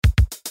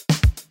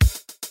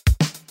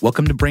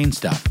Welcome to Brain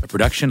Stuff, a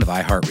production of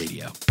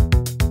iHeartRadio.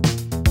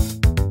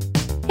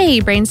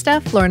 Hey, Brain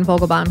Stuff, Lauren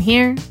Vogelbaum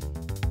here.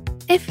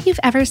 If you've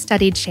ever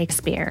studied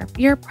Shakespeare,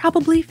 you're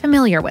probably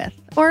familiar with,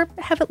 or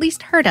have at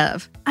least heard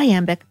of,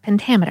 Iambic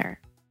pentameter.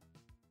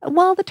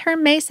 While the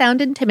term may sound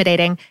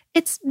intimidating,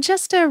 it's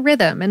just a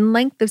rhythm and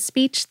length of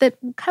speech that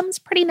comes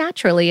pretty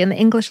naturally in the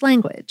English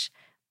language.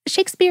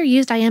 Shakespeare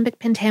used iambic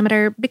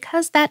pentameter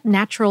because that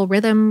natural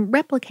rhythm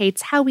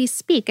replicates how we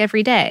speak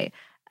every day,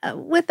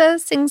 with a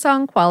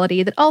sing-song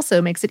quality that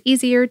also makes it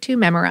easier to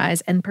memorize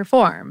and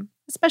perform,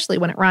 especially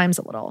when it rhymes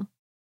a little.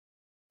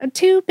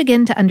 To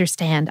begin to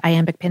understand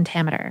iambic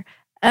pentameter,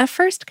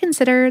 first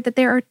consider that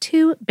there are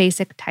two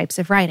basic types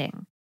of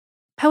writing: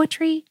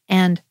 poetry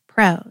and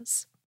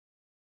prose.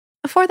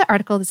 For the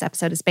article this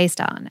episode is based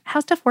on,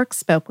 How Stuff Works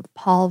spoke with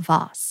Paul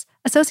Voss,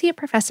 associate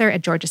professor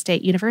at Georgia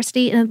State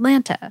University in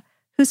Atlanta,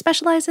 who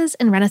specializes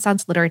in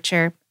Renaissance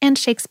literature and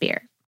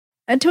Shakespeare.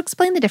 To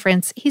explain the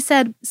difference, he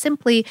said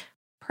simply,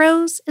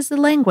 prose is the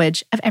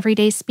language of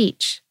everyday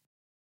speech.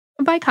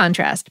 By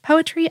contrast,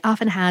 poetry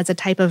often has a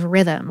type of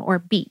rhythm or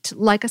beat,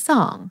 like a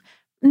song.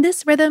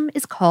 This rhythm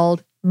is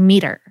called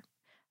meter.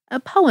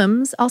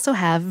 Poems also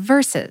have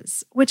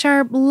verses, which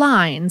are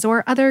lines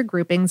or other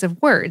groupings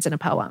of words in a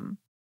poem.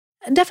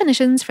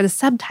 Definitions for the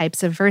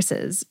subtypes of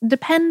verses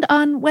depend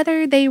on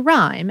whether they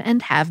rhyme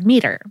and have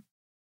meter.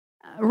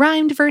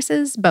 Rhymed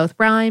verses both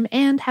rhyme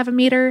and have a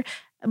meter.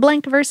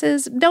 Blank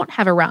verses don't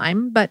have a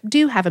rhyme, but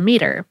do have a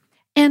meter.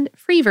 And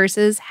free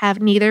verses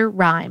have neither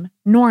rhyme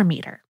nor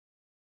meter.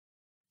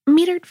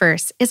 Metered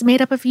verse is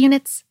made up of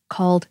units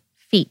called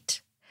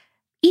feet.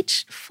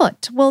 Each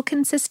foot will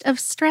consist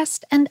of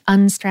stressed and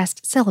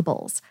unstressed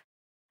syllables.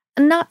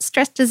 Not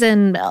stressed as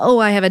in, oh,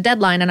 I have a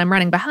deadline and I'm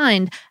running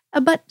behind,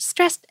 but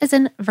stressed as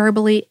in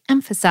verbally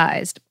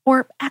emphasized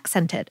or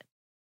accented.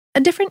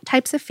 Different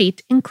types of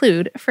feet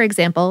include, for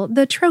example,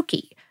 the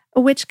trochee,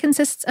 which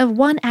consists of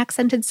one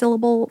accented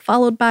syllable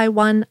followed by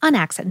one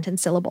unaccented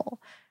syllable.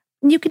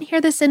 You can hear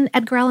this in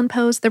Edgar Allan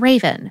Poe's The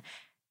Raven.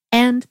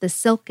 And the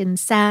silken,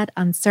 sad,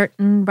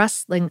 uncertain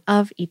rustling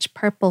of each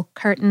purple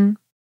curtain.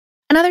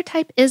 Another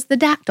type is the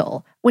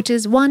dactyl, which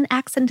is one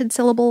accented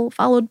syllable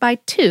followed by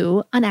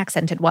two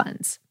unaccented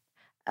ones.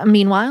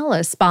 Meanwhile,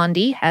 a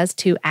spondee has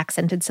two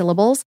accented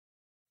syllables,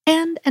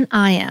 and an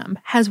iamb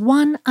has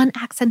one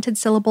unaccented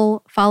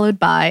syllable followed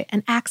by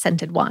an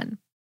accented one.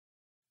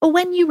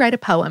 When you write a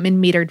poem in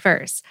metered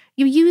verse,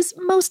 you use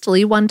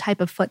mostly one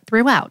type of foot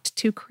throughout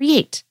to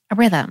create a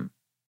rhythm.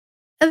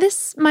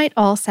 This might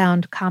all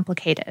sound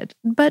complicated,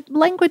 but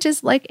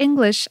languages like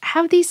English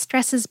have these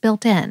stresses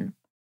built in.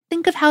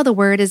 Think of how the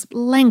word is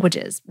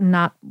languages,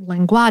 not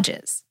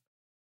languages.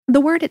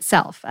 The word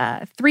itself,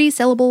 3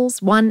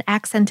 syllables, 1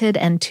 accented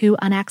and 2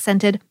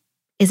 unaccented,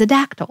 is a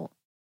dactyl.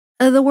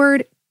 The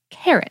word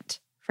carrot,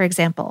 for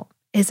example,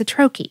 is a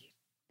trochee.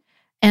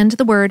 And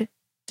the word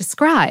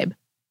describe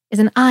is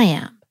an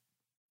iamb.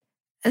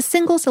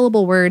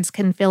 Single-syllable words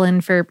can fill in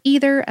for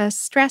either a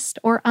stressed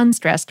or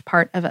unstressed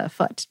part of a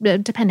foot,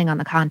 depending on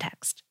the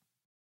context.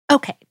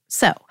 Okay,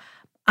 so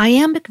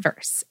iambic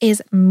verse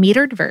is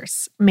metered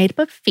verse made up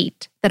of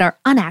feet that are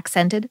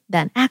unaccented,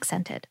 then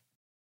accented.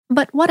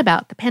 But what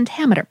about the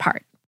pentameter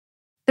part?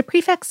 The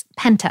prefix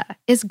penta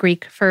is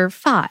Greek for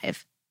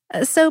 5.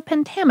 So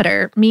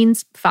pentameter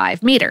means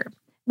 5 meter,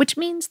 which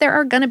means there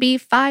are going to be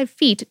 5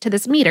 feet to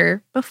this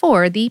meter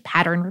before the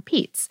pattern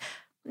repeats.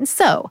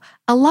 So,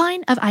 a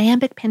line of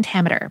iambic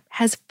pentameter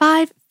has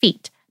 5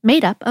 feet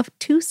made up of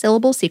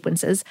 2-syllable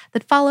sequences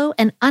that follow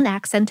an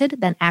unaccented,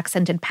 then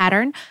accented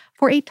pattern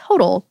for a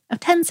total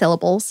of 10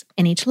 syllables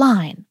in each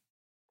line.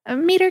 A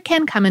meter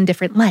can come in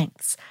different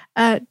lengths.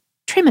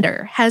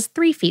 Trimeter has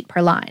 3 feet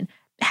per line,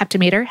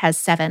 heptameter has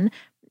 7,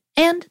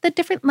 and the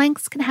different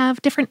lengths can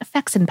have different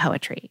effects in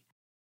poetry.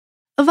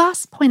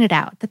 Voss pointed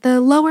out that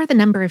the lower the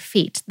number of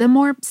feet, the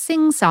more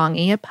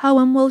sing-songy a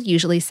poem will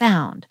usually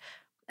sound.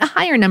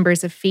 Higher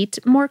numbers of feet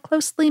more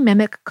closely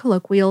mimic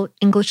colloquial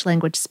English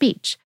language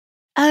speech.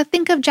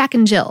 Think of Jack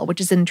and Jill, which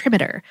is in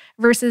trimeter,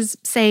 versus,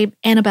 say,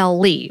 Annabel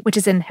Lee, which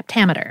is in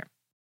heptameter.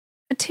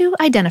 To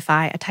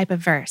identify a type of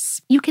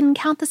verse, you can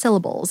count the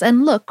syllables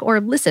and look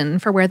or listen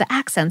for where the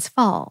accents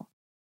fall.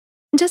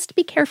 Just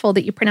be careful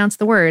that you pronounce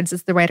the words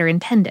as the writer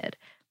intended.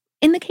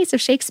 In the case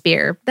of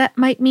Shakespeare, that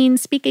might mean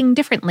speaking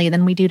differently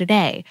than we do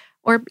today,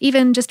 or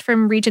even just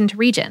from region to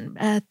region.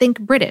 Think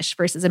British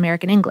versus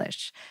American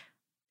English.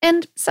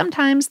 And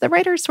sometimes the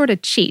writer sort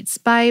of cheats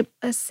by,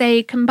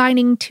 say,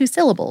 combining 2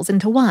 syllables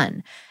into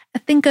one.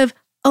 Think of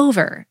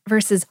over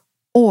versus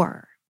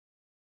or.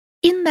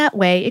 In that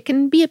way, it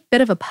can be a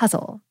bit of a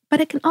puzzle, but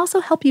it can also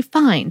help you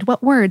find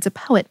what words a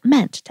poet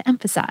meant to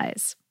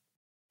emphasize.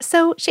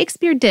 So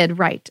Shakespeare did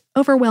write,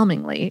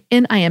 overwhelmingly,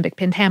 in iambic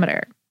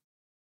pentameter.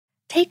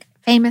 Take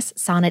famous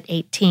Sonnet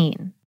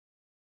 18.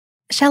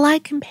 Shall I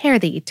compare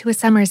thee to a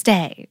summer's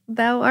day?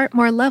 Thou art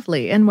more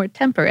lovely and more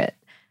temperate.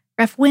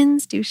 Rough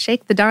winds do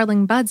shake the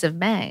darling buds of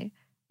May,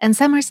 and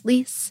summer's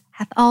lease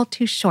hath all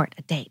too short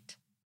a date.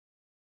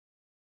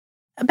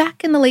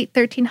 Back in the late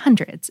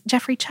 1300s,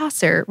 Geoffrey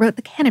Chaucer wrote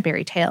the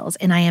Canterbury Tales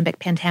in iambic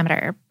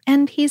pentameter,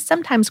 and he's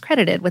sometimes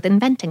credited with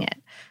inventing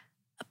it.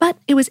 But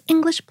it was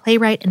English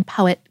playwright and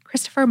poet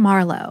Christopher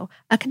Marlowe,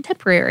 a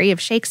contemporary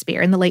of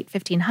Shakespeare in the late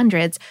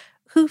 1500s,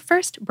 who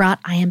first brought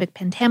iambic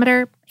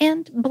pentameter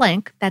and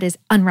blank, that is,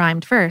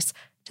 unrhymed verse,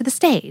 to the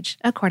stage,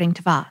 according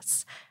to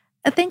Voss.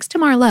 Thanks to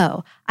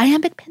Marlowe,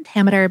 iambic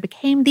pentameter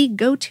became the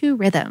go-to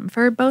rhythm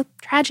for both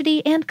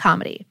tragedy and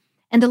comedy,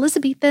 and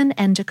Elizabethan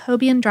and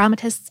Jacobean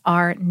dramatists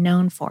are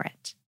known for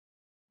it.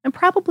 And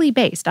probably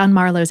based on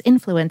Marlowe's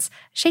influence,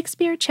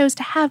 Shakespeare chose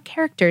to have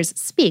characters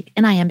speak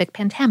in iambic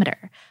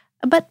pentameter,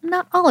 but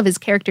not all of his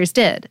characters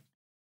did.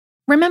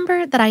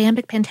 Remember that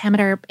iambic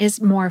pentameter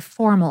is more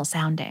formal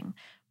sounding.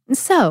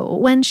 So,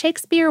 when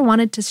Shakespeare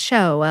wanted to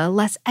show a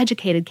less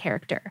educated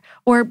character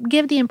or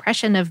give the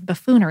impression of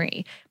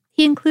buffoonery,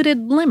 he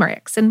included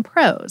limericks and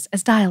prose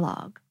as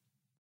dialogue.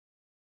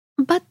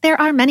 But there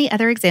are many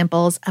other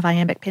examples of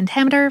iambic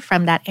pentameter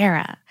from that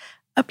era.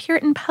 A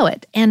Puritan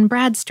poet, Anne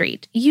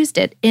Bradstreet, used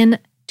it in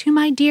To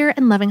My Dear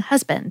and Loving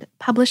Husband,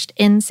 published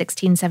in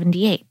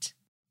 1678.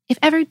 If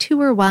ever two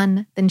were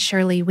one, then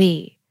surely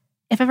we.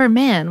 If ever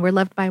man were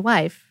loved by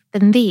wife,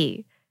 then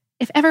thee.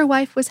 If ever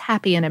wife was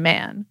happy in a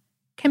man,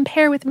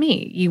 compare with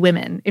me, ye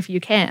women, if you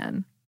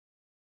can.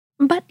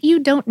 But you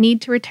don't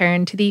need to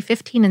return to the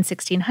 15 and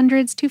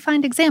 1600s to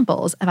find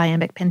examples of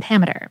iambic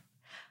pentameter.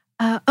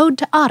 Ode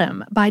to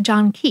Autumn by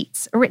John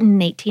Keats, written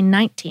in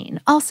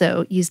 1819,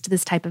 also used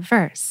this type of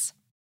verse.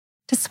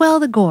 To swell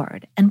the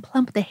gourd and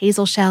plump the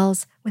hazel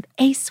shells with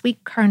a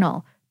sweet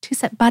kernel, to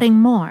set budding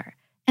more,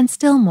 and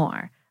still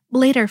more,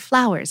 later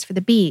flowers for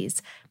the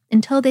bees,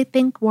 until they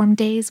think warm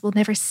days will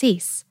never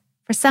cease,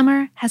 for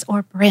summer has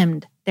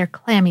o'erbrimmed their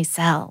clammy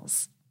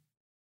cells.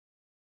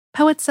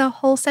 Poets a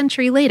whole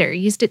century later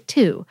used it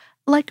too,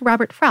 like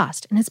Robert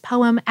Frost in his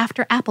poem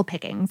After Apple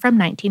Picking from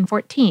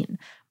 1914,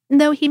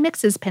 though he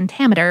mixes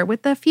pentameter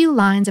with a few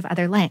lines of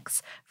other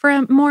lengths for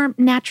a more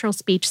natural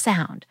speech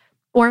sound,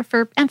 or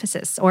for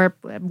emphasis, or,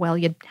 well,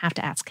 you'd have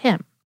to ask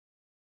him.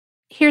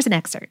 Here's an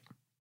excerpt.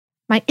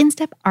 My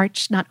instep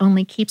arch not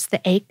only keeps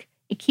the ache,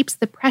 it keeps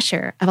the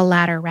pressure of a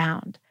ladder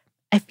round.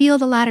 I feel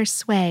the ladder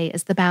sway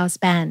as the boughs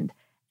bend,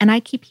 and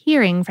I keep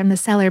hearing from the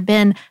cellar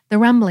bin the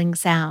rumbling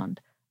sound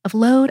of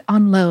load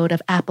on load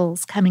of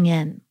apples coming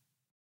in.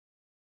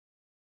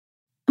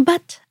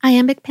 But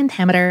iambic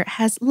pentameter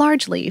has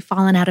largely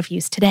fallen out of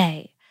use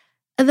today.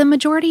 The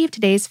majority of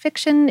today's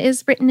fiction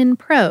is written in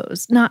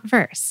prose, not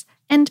verse,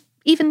 and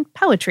even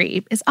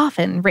poetry is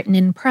often written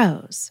in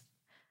prose.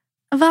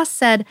 Voss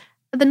said,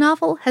 the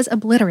novel has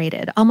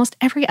obliterated almost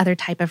every other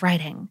type of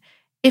writing.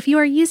 If you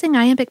are using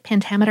iambic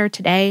pentameter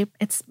today,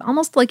 it's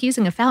almost like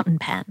using a fountain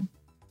pen.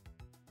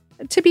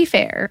 To be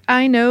fair,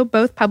 I know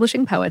both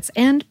publishing poets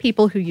and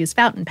people who use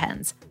fountain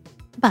pens,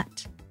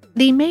 but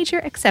the major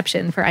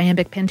exception for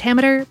iambic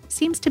pentameter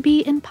seems to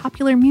be in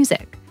popular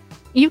music.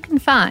 You can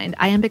find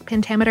iambic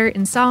pentameter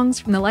in songs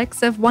from the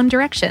likes of One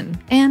Direction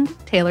and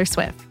Taylor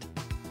Swift.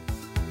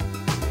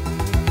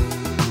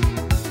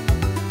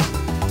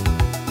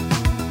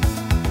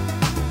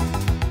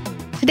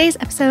 Today's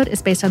episode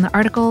is based on the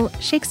article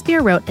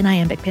Shakespeare Wrote in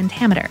Iambic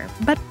Pentameter,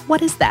 but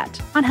what is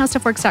that? On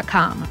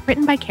HowStuffWorks.com,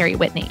 written by Carrie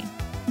Whitney.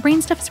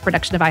 Brainstuff is a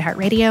production of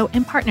iHeartRadio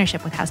in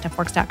partnership with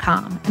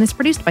HowStuffWorks.com and is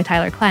produced by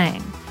Tyler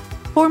Klang.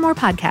 For more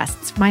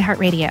podcasts from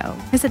iHeartRadio,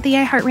 visit the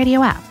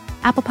iHeartRadio app,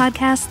 Apple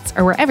Podcasts,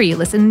 or wherever you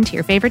listen to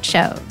your favorite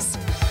shows.